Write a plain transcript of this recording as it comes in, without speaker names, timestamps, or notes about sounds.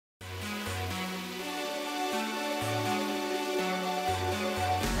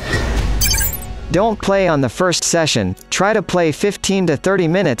Don't play on the first session, try to play 15 to 30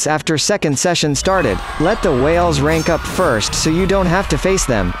 minutes after second session started. Let the whales rank up first so you don't have to face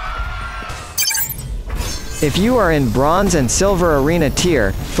them. If you are in Bronze and Silver Arena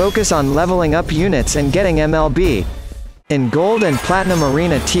tier, focus on leveling up units and getting MLB. In Gold and Platinum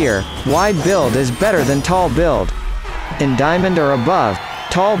Arena tier, wide build is better than tall build. In Diamond or above,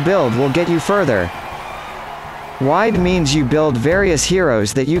 tall build will get you further. Wide means you build various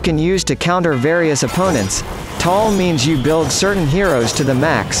heroes that you can use to counter various opponents. Tall means you build certain heroes to the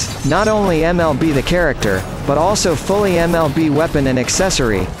max, not only MLB the character, but also fully MLB weapon and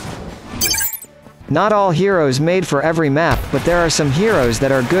accessory. Not all heroes made for every map, but there are some heroes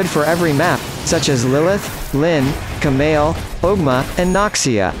that are good for every map, such as Lilith, Lyn, Kamale, Ogma, and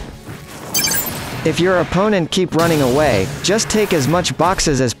Noxia. If your opponent keep running away, just take as much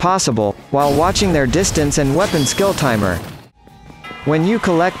boxes as possible, while watching their distance and weapon skill timer. When you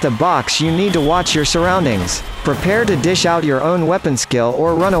collect the box, you need to watch your surroundings. Prepare to dish out your own weapon skill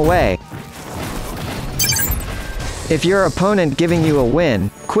or run away. If your opponent giving you a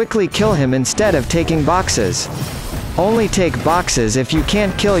win, quickly kill him instead of taking boxes. Only take boxes if you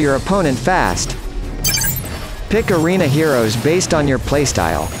can't kill your opponent fast. Pick arena heroes based on your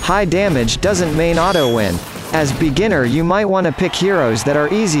playstyle. High damage doesn't mean auto-win. As beginner you might want to pick heroes that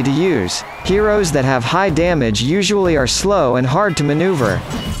are easy to use. Heroes that have high damage usually are slow and hard to maneuver.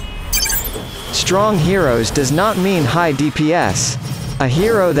 Strong heroes does not mean high DPS. A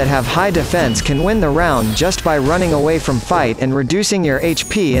hero that have high defense can win the round just by running away from fight and reducing your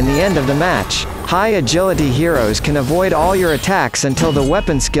HP in the end of the match. High agility heroes can avoid all your attacks until the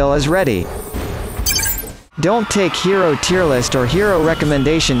weapon skill is ready. Don't take hero tier list or hero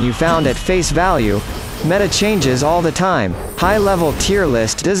recommendation you found at face value. Meta changes all the time. High-level tier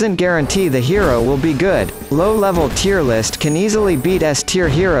list doesn't guarantee the hero will be good. Low-level tier list can easily beat S-tier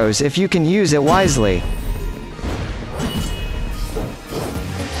heroes if you can use it wisely.